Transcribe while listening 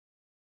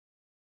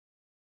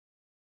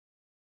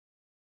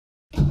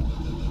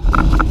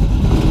Well,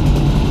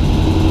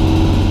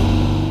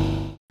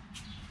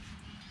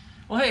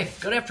 hey,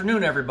 good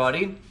afternoon,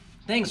 everybody.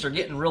 Things are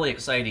getting really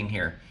exciting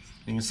here.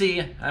 You can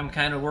see I'm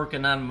kind of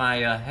working on my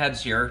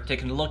heads here,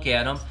 taking a look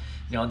at them,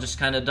 just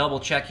kind of double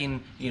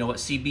checking, what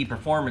CB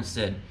Performance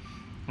did.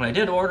 When I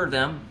did order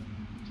them,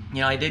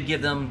 I did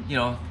give them,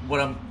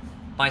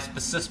 my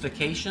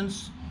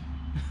specifications.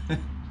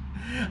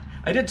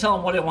 I did tell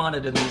them what I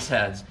wanted in these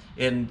heads,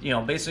 and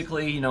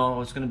basically, it's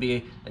going to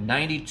be a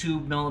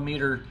 92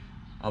 millimeter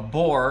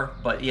bore,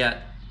 but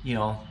yet,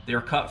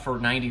 they're cut for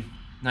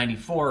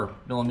 94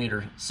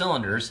 millimeter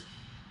cylinders.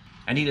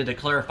 I needed to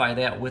clarify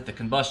that with the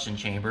combustion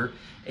chamber,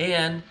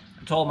 and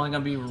I told them I'm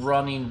going to be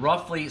running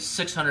roughly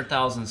 600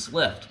 thousandths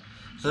lift.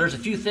 So there's a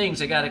few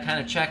things I got to kind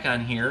of check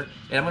on here,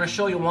 and I'm going to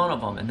show you one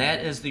of them, and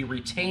that is the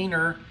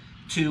retainer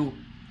to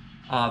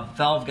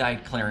valve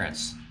guide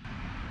clearance.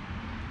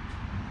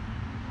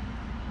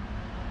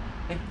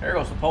 Hey, there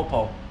goes the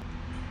popo.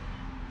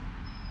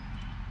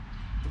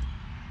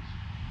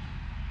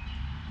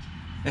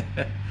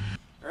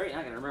 Alright,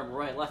 I gotta remember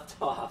where I left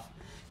off.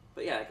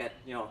 But yeah, I got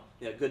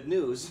good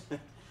news.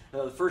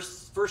 The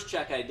first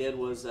check I did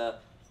was a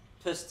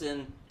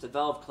piston to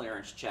valve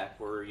clearance check,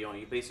 where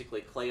you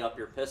basically clay up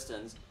your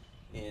pistons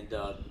and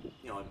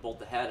bolt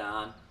the head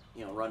on,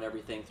 run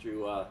everything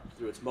through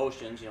its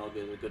motions, get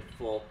a good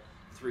full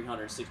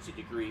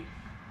 360-degree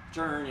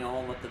turn,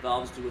 let the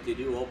valves do what they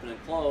do, open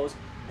and close,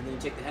 and then you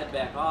take the head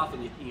back off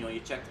and you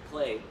check the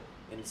clay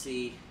and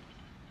see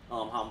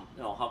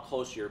how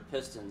close your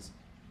pistons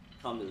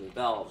come to the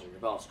valves, or your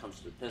valves comes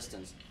to the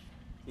pistons.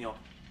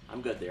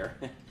 I'm good there.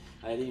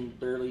 I didn't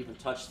barely even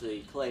touch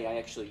the clay. I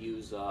actually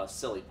use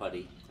silly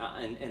putty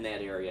in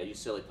that area. I use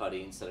silly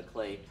putty instead of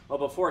clay. Well,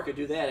 before I could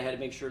do that, I had to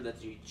make sure that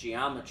the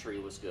geometry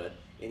was good.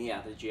 And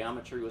yeah, the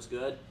geometry was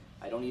good.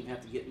 I don't even have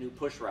to get new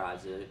push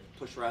rods. The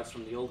push rods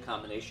from the old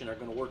combination are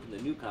going to work in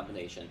the new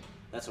combination.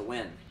 That's a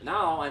win.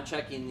 Now I'm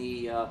checking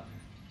the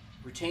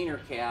retainer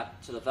cap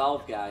to the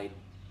valve guide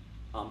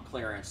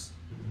clearance.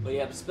 But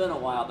yeah, it's been a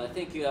while, but I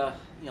think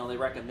they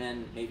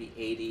recommend maybe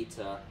 80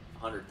 to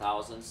 100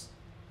 thousandths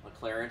of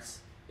clearance.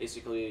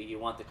 Basically, you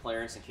want the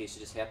clearance in case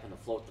you just happen to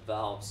float the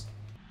valves.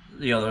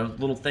 The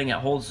little thing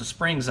that holds the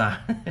springs on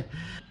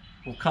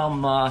will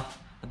come,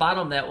 the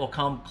bottom of that will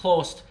come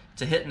close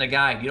to hitting the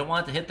guide. You don't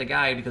want it to hit the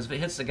guide, because if it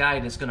hits the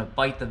guide, it's going to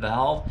bite the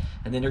valve,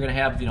 and then you're going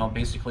to have,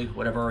 basically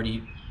whatever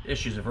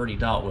issues I've already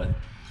dealt with.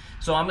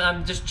 So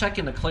I'm just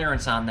checking the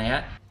clearance on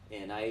that.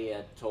 And I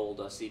had told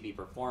CB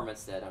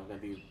Performance that I'm going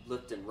to be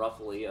lifting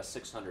roughly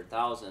 600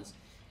 thousandths.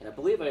 And I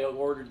believe I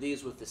ordered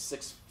these with the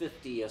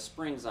 650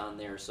 springs on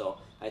there. So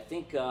I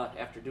think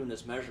after doing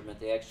this measurement,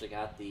 they actually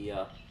got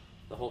the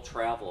whole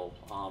travel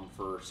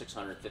for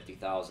 650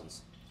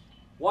 thousandths.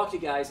 Walk you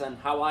guys on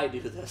how I do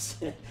this.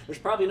 There's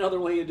probably another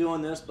way of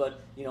doing this, but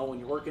when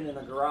you're working in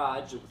a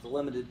garage with the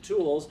limited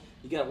tools,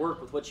 you got to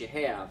work with what you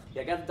have.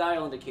 Yeah, I got the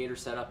dial indicator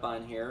set up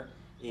on here,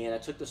 and I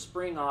took the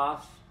spring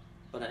off,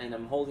 and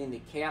I'm holding the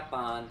cap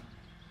on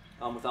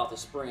without the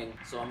spring.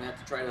 So I'm gonna have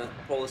to try to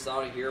pull this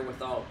out of here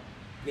without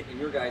getting in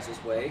your guys'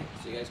 way,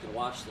 so you guys can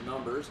watch the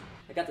numbers.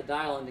 I got the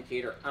dial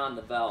indicator on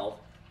the valve.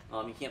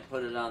 You can't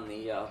put it on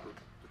the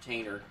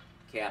retainer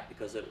cap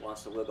because it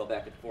wants to wiggle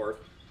back and forth.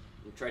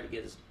 And try to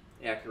get as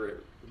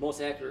accurate, the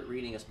most accurate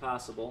reading as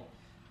possible.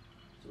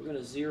 So we're going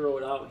to zero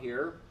it out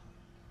here.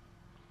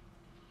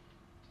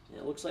 And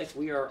it looks like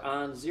we are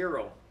on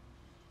 0.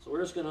 So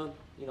we're just going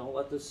to,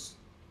 let this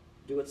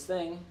do its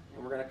thing,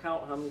 and we're going to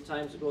count how many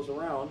times it goes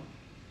around.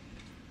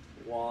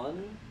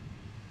 1,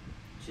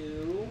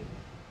 2,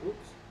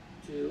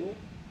 2,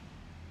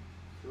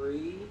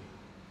 3,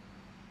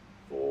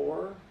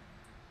 4,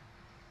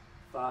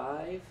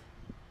 5,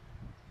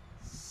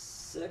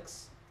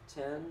 6,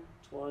 10,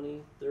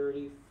 20,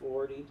 30,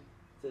 40,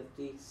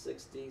 50,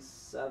 60,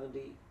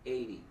 70,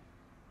 80.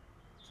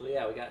 So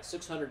yeah, we got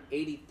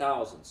 680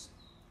 thousandths,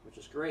 which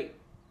is great.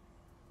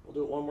 We'll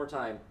do it one more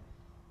time.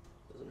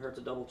 Doesn't hurt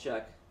to double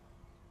check.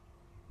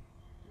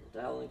 The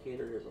dial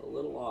indicator is a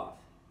little off.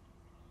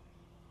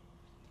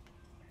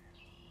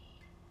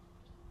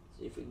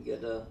 See if we can get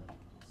the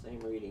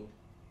same reading.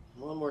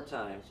 One more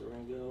time. So we're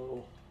going to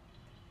go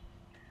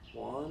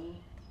 1,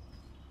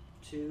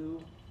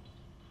 2,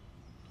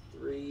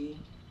 3,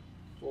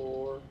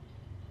 4,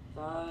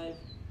 5,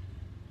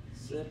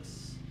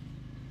 6,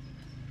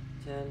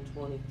 10,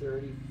 20,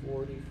 30,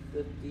 40,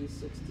 50,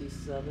 60,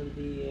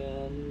 70,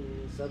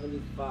 and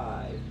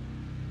 75. So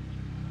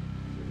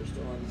we're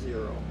still on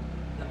 0.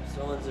 No,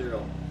 still on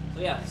 0. So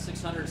yeah,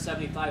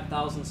 675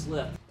 thousandths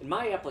lift. In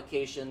my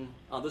application,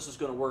 this is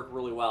going to work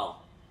really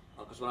well.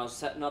 Because when I was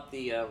setting up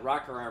the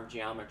rocker arm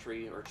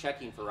geometry, or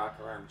checking for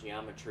rocker arm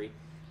geometry,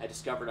 I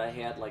discovered I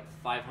had like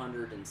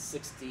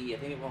 560, I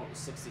think it went with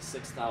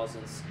 66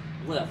 thousandths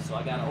lift. So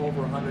I got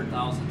over 100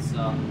 thousandths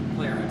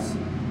clearance.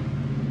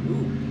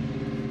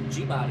 Ooh,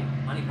 G-body,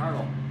 Monte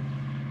Carlo.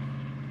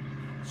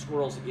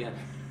 Squirrels again.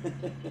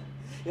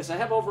 Yes, I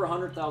have over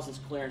 100 thousandths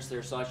clearance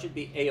there, so I should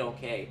be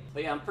A-okay.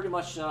 But yeah, I'm pretty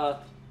much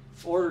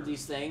ordered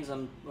these things.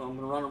 I'm going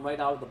to run them right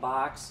out of the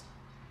box.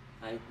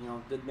 I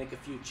did make a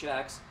few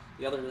checks.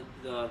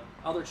 The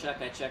other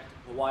check I checked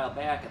a while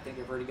back, I think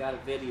I've already got a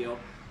video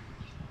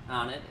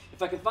on it.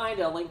 If I can find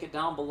it, I'll link it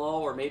down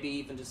below, or maybe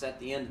even just at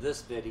the end of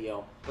this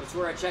video. But it's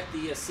where I checked the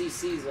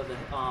CCs of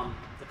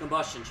the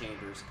combustion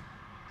chambers.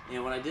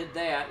 And when I did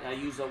that, I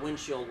used a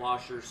windshield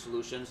washer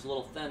solution. It's a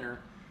little thinner.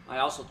 I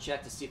also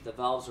checked to see if the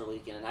valves are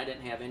leaking, and I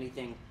didn't have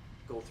anything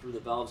go through the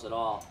valves at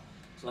all.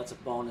 So that's a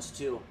bonus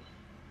too.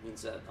 It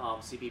means that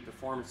CB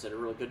Performance did a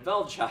really good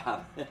valve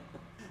job.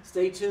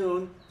 Stay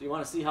tuned if you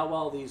want to see how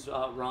well these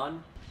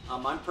run.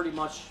 I'm pretty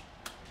much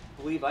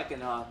believe I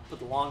can put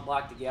the long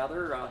block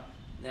together,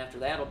 and after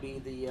that will be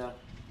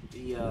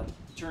the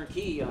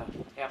turnkey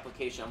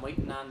application. I'm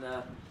waiting on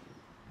the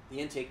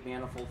intake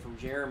manifold from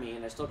Jeremy,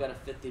 and I still got to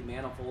fit the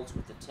manifolds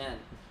with the 10.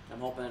 I'm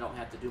hoping I don't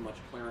have to do much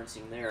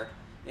clearancing there.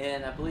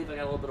 And I believe I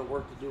got a little bit of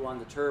work to do on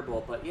the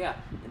turbo. But yeah,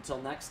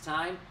 until next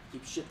time,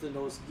 keep shifting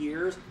those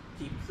gears,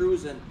 keep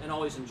cruising, and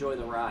always enjoy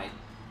the ride.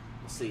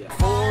 We'll see ya.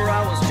 Before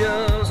I was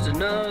just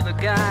another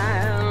guy